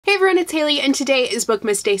everyone, it's Hailey, and today is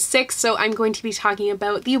Bookmas Day 6, so I'm going to be talking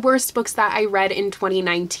about the worst books that I read in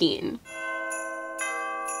 2019.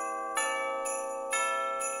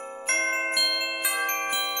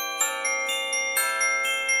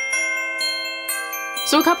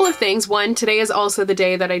 So a couple of things. One, today is also the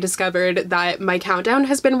day that I discovered that my countdown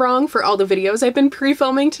has been wrong for all the videos I've been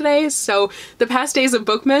pre-filming today. So the past days of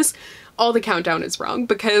Bookmas, all the countdown is wrong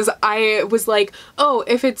because I was like, oh,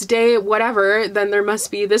 if it's day whatever, then there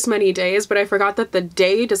must be this many days, but I forgot that the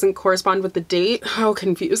day doesn't correspond with the date. How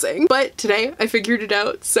confusing. But today I figured it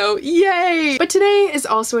out, so yay! But today is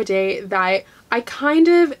also a day that I kind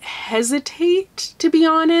of hesitate, to be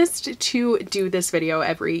honest, to do this video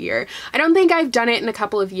every year. I don't think I've done it in a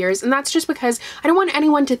couple of years, and that's just because I don't want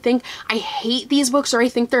anyone to think I hate these books or I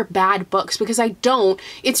think they're bad books, because I don't.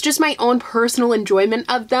 It's just my own personal enjoyment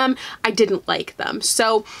of them. I didn't like them.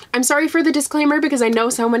 So I'm sorry for the disclaimer because I know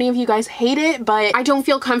so many of you guys hate it, but I don't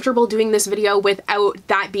feel comfortable doing this video without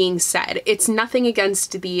that being said. It's nothing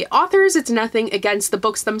against the authors, it's nothing against the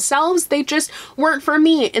books themselves, they just weren't for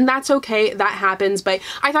me, and that's okay. That happens, but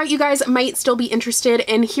I thought you guys might still be interested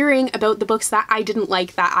in hearing about the books that I didn't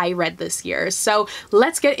like that I read this year. So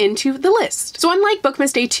let's get into the list. So unlike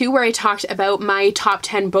Bookmas Day 2, where I talked about my top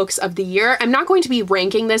 10 books of the year, I'm not going to be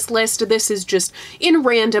ranking this list. This is just in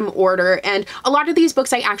random order, and a lot of these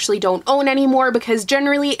books I actually don't own anymore because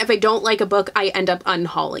generally if I don't like a book, I end up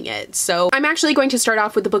unhauling it. So I'm actually going to start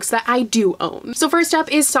off with the books that I do own. So first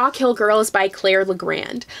up is Sawkill Girls by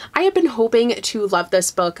LeGrand. I have been hoping to love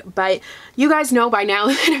this book, but you guys know by now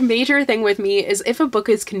that a major thing with me is if a book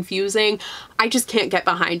is confusing, I just can't get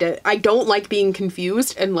behind it. I don't like being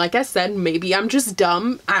confused, and like I said, maybe I'm just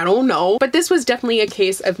dumb, I don't know. But this was definitely a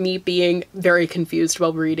case of me being very confused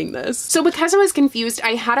while reading this. So because I was confused,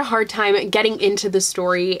 I had a hard time getting into the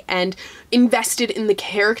story and invested in the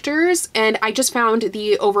characters, and I just found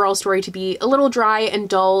the overall story to be a little dry and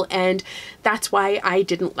dull, and that's why I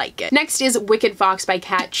didn't like it. Next is Wicked Fox by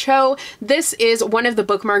Kat Cho. This is one of the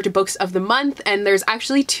bookmarked books of the month, and there's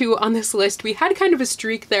actually two on this list. We had kind of a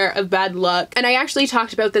streak there of bad luck, and I actually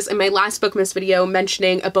talked about this in my last Bookmas video,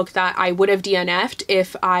 mentioning a book that I would have DNF'd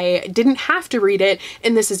if I didn't have to read it,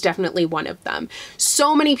 and this is definitely one of them.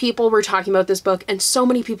 So many people were talking about this book, and so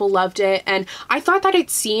many people loved it, and I thought that it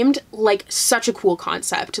seemed like such a cool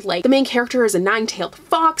concept. Like, the main character is a nine-tailed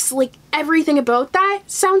fox, like everything about that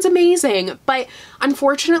sounds amazing, but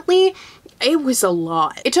unfortunately, it was a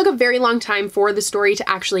lot. It took a very long time for the story to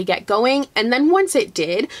actually get going, and then once it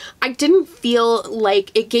did, I didn't feel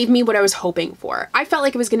like it gave me what I was hoping for. I felt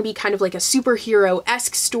like it was going to be kind of like a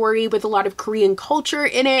superhero-esque story with a lot of Korean culture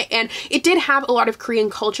in it, and it did have a lot of Korean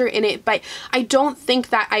culture in it, but I don't think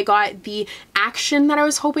that I got the action that I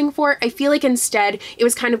was hoping for. I feel like instead it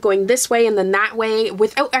was kind of going this way and then that way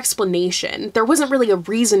without explanation. There wasn't really a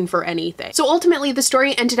reason for anything. So ultimately the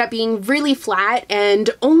story ended up being really flat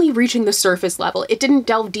and only reaching the surface level. It didn't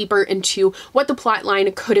delve deeper into what the plot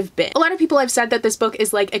line could have been. A lot of people have said that this book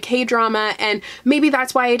is like a K-drama, and maybe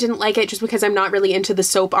that's why I didn't like it, just because I'm not really into the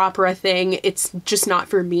soap opera thing. It's just not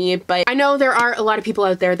for me, but I know there are a lot of people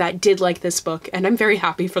out there that did like this book, and I'm very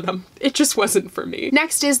happy for them. It just wasn't for me.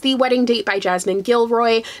 Next is The Wedding Date by Jasmine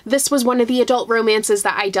Guillory. This was one of the adult romances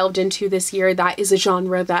that I delved into this year. That is a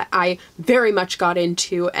genre that I very much got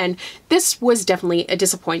into, and this was definitely a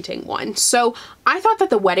disappointing one. So I thought that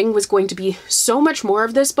the wedding was going to be so much more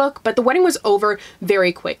of this book, but the wedding was over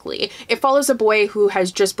very quickly. It follows a boy who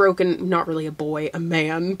has just broken, not really a boy, a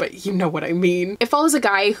man, but you know what I mean. It follows a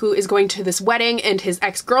guy who is going to this wedding, and his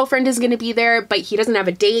ex-girlfriend is going to be there, but he doesn't have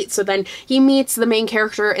a date, so then he meets the main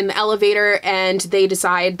character in the elevator, and they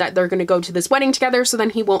decide that they're going to go to this wedding together, so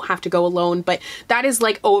then he won't have to go alone. But that is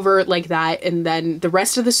like over like that, and then the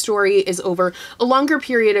rest of the story is over a longer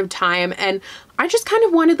period of time, and I just kind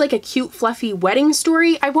of wanted like a cute, fluffy wedding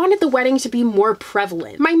story. I wanted the wedding to be more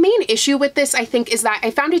prevalent. My main issue with this, I think, is that I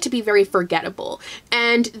found it to be very forgettable.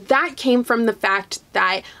 And that came from the fact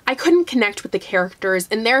that I couldn't connect with the characters,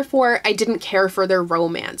 and therefore I didn't care for their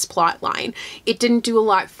romance plotline. It didn't do a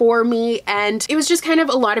lot for me, and it was just kind of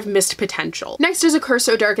a lot of missed potential. Next is A Curse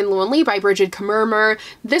So Dark and Lonely by Brigid. Kemmerer.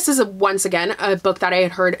 This is once again a book that I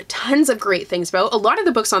had heard tons of great things about. A lot of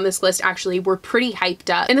the books on this list actually were pretty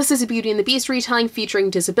hyped up, and this is a Beauty and the Beast retelling featuring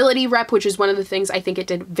disability rep, which is one of the things I think it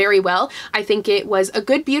did very well. I think it was a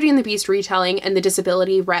good Beauty and the Beast retelling, and the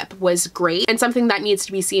disability rep was great and something that needs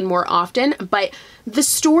to be seen more often, but the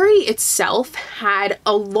story itself had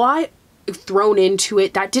a lot thrown into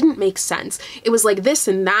it that didn't make sense. It was like this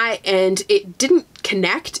and that, and it didn't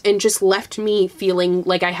connect and just left me feeling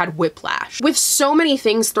like I had whiplash. With so many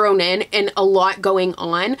things thrown in and a lot going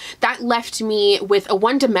on, that left me with a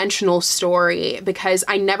one-dimensional story because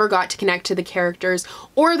I never got to connect to the characters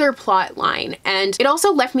or their plot line. And it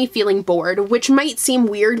also left me feeling bored, which might seem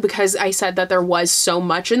weird because I said that there was so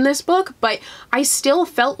much in this book, but I still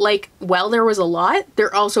felt like, well, there was a lot,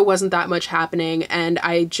 there also wasn't that much happening, and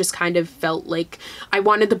I just kind of felt like I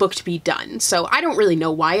wanted the book to be done. So I don't really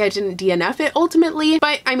know why I didn't DNF it ultimately,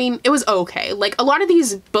 but I mean, it was okay. Like, a lot of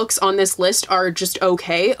these books on this list are just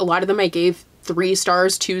okay. A lot of them I gave 3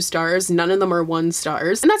 stars, 2 stars, none of them are 1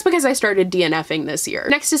 stars. And that's because I started DNFing this year.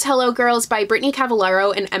 Next is Hello Girls by Brittany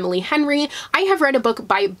Cavallaro and Emily Henry. I have read a book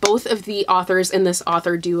by both of the authors in this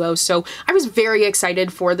author duo, so I was very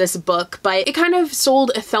excited for this book, but it kind of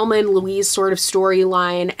sold a Thelma and Louise sort of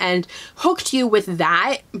storyline and hooked you with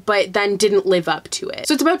that, but then didn't live up to it.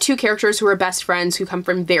 So it's about 2 characters who are best friends who come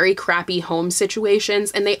from very crappy home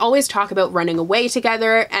situations, and they always talk about running away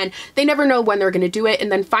together, and they never know when they're gonna do it,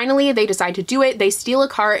 and then finally they decide to do it. They steal a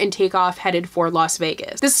car and take off headed for Las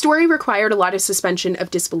Vegas. This story required a lot of suspension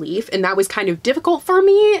of disbelief, and that was kind of difficult for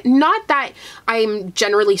me. Not that I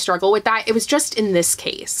generally struggle with that, it was just in this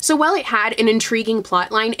case. So while it had an intriguing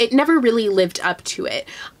plotline, it never really lived up to it.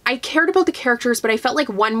 I cared about the characters, but I felt like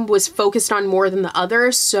one was focused on more than the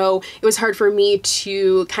other, so it was hard for me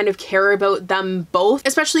to kind of care about them both,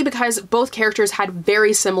 especially because both characters had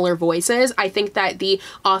very similar voices. I think that the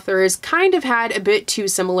authors kind of had a bit too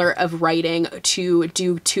similar of writing to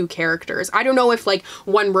do 2 characters. I don't know if like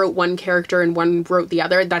one wrote one character and one wrote the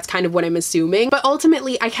other, that's kind of what I'm assuming, but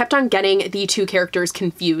ultimately I kept on getting the 2 characters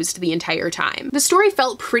confused the entire time. The story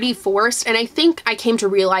felt pretty forced, and I think I came to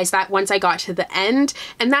realize that once I got to the end,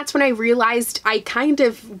 and that's when I realized I kind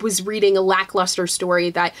of was reading a lackluster story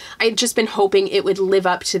that I had just been hoping it would live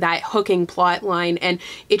up to that hooking plot line, and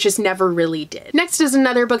it just never really did. Next is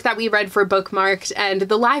another book that we read for Bookmarked, and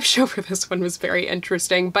the live show for this one was very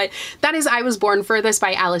interesting, but that is I Was Born for This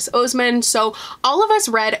by Alice Oseman. So all of us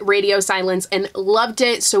read Radio Silence and loved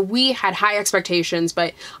it, so we had high expectations,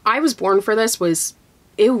 but I Was Born for This was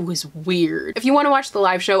it was weird. If you want to watch the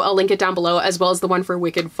live show, I'll link it down below, as well as the one for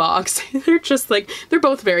Wicked Fox. They're just like, they're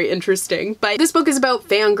both very interesting. But this book is about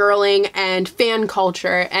fangirling and fan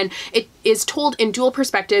culture, and it is told in dual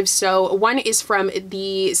perspectives. So one is from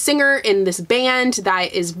the singer in this band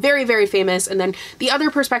that is very, very famous, and then the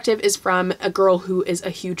other perspective is from a girl who is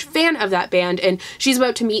a huge fan of that band, and she's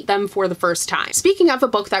about to meet them for the first time. Speaking of a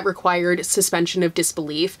book that required suspension of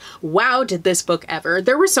disbelief, wow, did this book ever.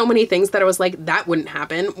 There were so many things that I was like, that wouldn't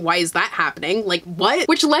happen. Why is that happening? Like, what?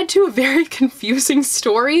 Which led to a very confusing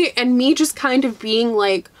story, and me just kind of being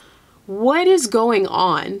like, what is going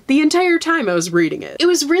on the entire time I was reading it? It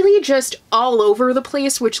was really just all over the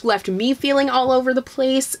place, which left me feeling all over the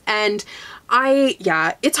place, and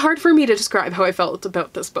yeah, it's hard for me to describe how I felt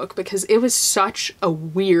about this book because it was such a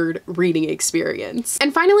weird reading experience.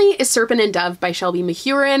 And finally is Serpent and Dove by Shelby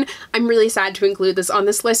Mahurin. I'm really sad to include this on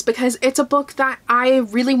this list because it's a book that I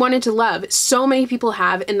really wanted to love. So many people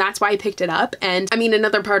have, and that's why I picked it up. And I mean,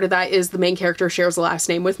 another part of that is the main character shares a last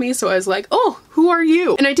name with me, so I was like, oh, who are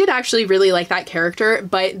you? And I did actually really like that character,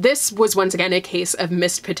 but this was once again a case of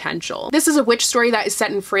missed potential. This is a witch story that is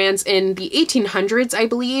set in France in the 1800s, I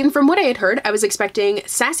believe. And from what I had heard, I was expecting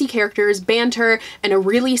sassy characters, banter, and a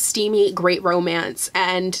really steamy, great romance,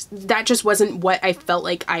 and that just wasn't what I felt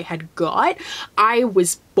like I had got. I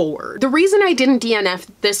was bored. The reason I didn't DNF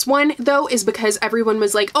this one, though, is because everyone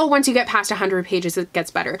was like, oh, once you get past 100 pages, it gets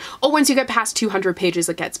better. Oh, once you get past 200 pages,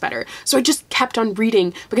 it gets better. So I just kept on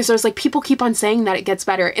reading because I was like, people keep on saying that it gets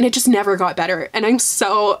better, and it just never got better. And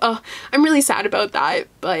I'm really sad about that,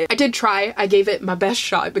 but I did try. I gave it my best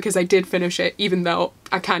shot because I did finish it, even though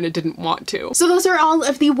I kind of didn't want to. So those are all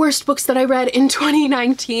of the worst books that I read in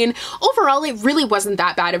 2019. Overall, it really wasn't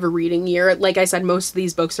that bad of a reading year. Like I said, most of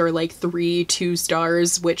these books are like 3, 2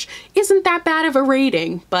 stars, which isn't that bad of a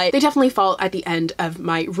rating, but they definitely fall at the end of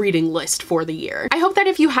my reading list for the year. I hope that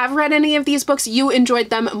if you have read any of these books, you enjoyed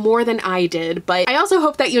them more than I did, but I also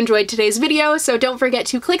hope that you enjoyed today's video, so don't forget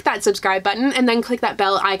to click that subscribe button and then click that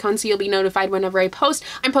bell icon so you'll be notified whenever I post.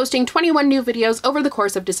 I'm posting 21 new videos over the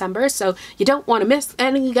course of December, so you don't want to miss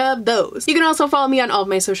any of those. You can also follow me on all of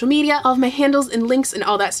my social media. All of my handles and links and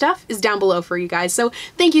all that stuff is down below for you guys. So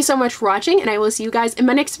thank you so much for watching, and I will see you guys in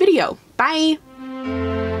my next video. Bye!